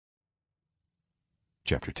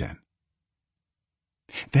chapter 10.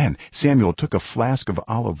 Then Samuel took a flask of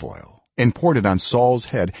olive oil and poured it on Saul's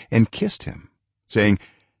head and kissed him, saying,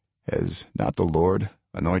 "Has not the Lord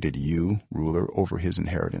anointed you ruler over his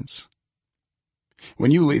inheritance?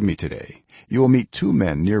 When you leave me today, you will meet two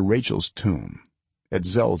men near Rachel's tomb at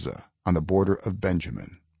Zelzah on the border of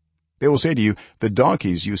Benjamin. They will say to you, 'The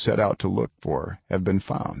donkeys you set out to look for have been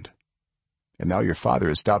found.' And now your father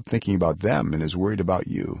has stopped thinking about them and is worried about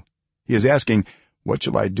you. He is asking, 'What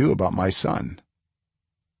shall I do about my son?'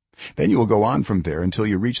 Then you will go on from there until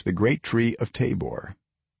you reach the great tree of Tabor.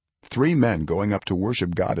 3 men going up to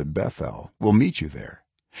worship God at Bethel will meet you there.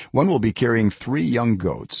 One will be carrying 3 young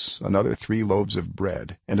goats, another 3 loaves of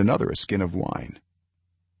bread, and another a skin of wine.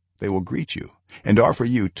 They will greet you and offer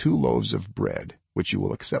you 2 loaves of bread, which you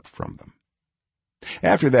will accept from them.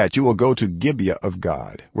 After that you will go to Gibeah of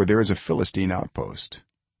God, where there is a Philistine outpost.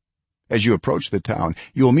 As you approach the town,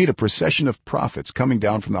 you will meet a procession of prophets coming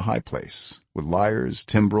down from the high place, with lyres,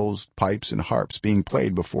 timbrels, pipes, and harps being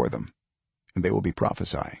played before them, and they will be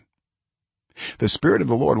prophesying. The Spirit of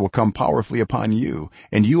the Lord will come powerfully upon you,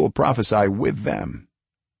 and you will prophesy with them,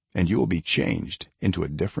 and you will be changed into a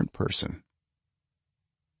different person.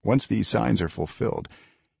 Once these signs are fulfilled,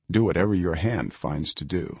 do whatever your hand finds to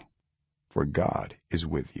do, for God is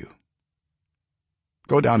with you.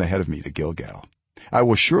 Go down ahead of me to Gilgal. I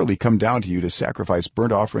will surely come down to you to sacrifice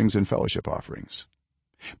burnt offerings and fellowship offerings.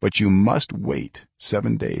 But you must wait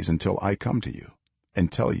 7 days until I come to you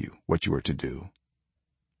and tell you what you are to do."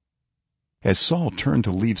 As Saul turned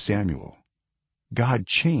to leave Samuel, God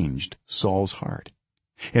changed Saul's heart,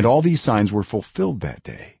 and all these signs were fulfilled that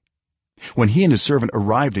day. When he and his servant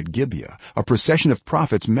arrived at Gibeah, a procession of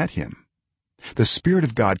prophets met him. The Spirit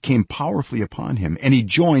of God came powerfully upon him, and he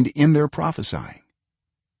joined in their prophesying.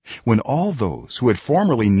 When all those who had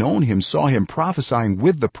formerly known him saw him prophesying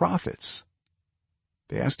with the prophets,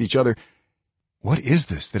 they asked each other, "What is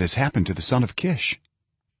this that has happened to the son of Kish?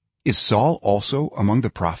 Is Saul also among the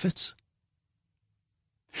prophets?"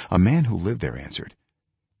 A man who lived there answered,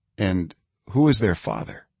 "And who is their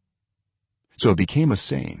father?" So it became a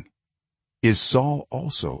saying, "Is Saul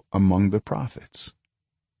also among the prophets?"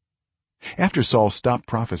 After Saul stopped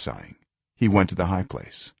prophesying, he went to the high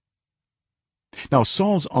place. Now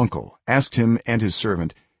Saul's uncle asked him and his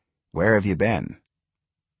servant, "Where have you been?"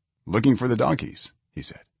 "Looking for the donkeys," he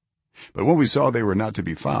said. "But when we saw they were not to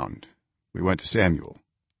be found, we went to Samuel."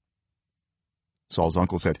 Saul's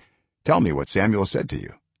uncle said, "Tell me what Samuel said to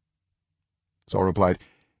you." Saul replied,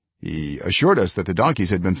 "He assured us that the donkeys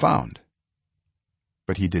had been found."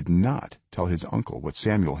 But he did not tell his uncle what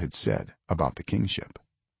Samuel had said about the kingship.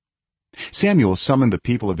 Samuel summoned the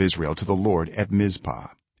people of Israel to the Lord at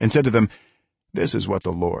Mizpah and said to them, "This is what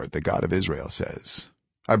the Lord, the God of Israel, says: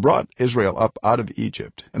 I brought Israel up out of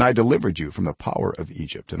Egypt, and I delivered you from the power of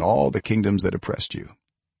Egypt and all the kingdoms that oppressed you.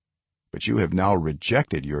 But you have now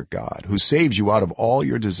rejected your God, who saves you out of all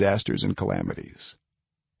your disasters and calamities.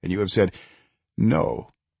 And you have said,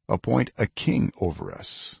 'No, appoint a king over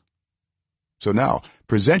us.' So now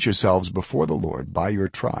present yourselves before the Lord by your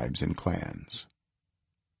tribes and clans."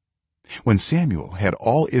 When Samuel had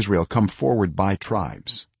all Israel come forward by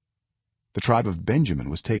tribes, the tribe of Benjamin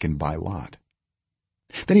was taken by lot.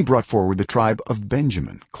 Then he brought forward the tribe of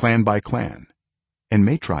Benjamin, clan by clan, and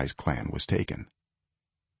Matri's clan was taken.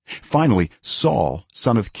 Finally Saul,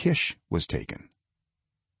 son of Kish, was taken.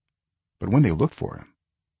 But when they looked for him,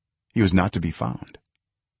 he was not to be found.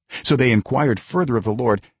 So they inquired further of the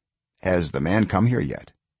Lord, "Has the man come here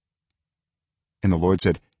yet?" And the Lord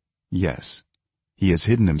said, "Yes, he has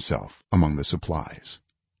hidden himself among the supplies."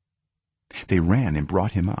 They ran and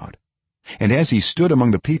brought him out, and as he stood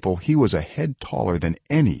among the people, he was a head taller than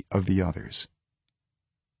any of the others.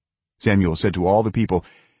 Samuel said to all the people,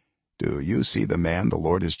 "Do you see the man the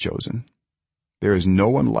Lord has chosen? There is no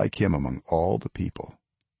one like him among all the people."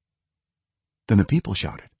 Then the people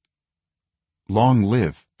shouted, "Long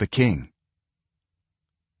live the king!"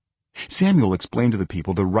 Samuel explained to the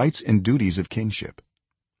people the rights and duties of kingship.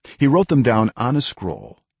 He wrote them down on a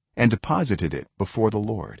scroll and deposited it before the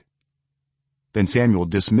Lord. Then Samuel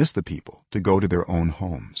dismissed the people to go to their own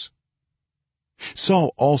homes.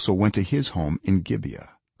 Saul also went to his home in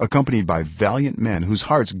Gibeah, accompanied by valiant men whose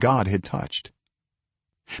hearts God had touched.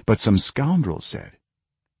 But some scoundrels said,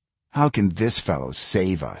 "How can this fellow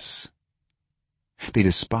save us?" They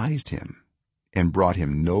despised him and brought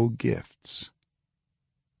him no gifts.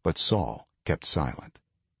 But Saul kept silent.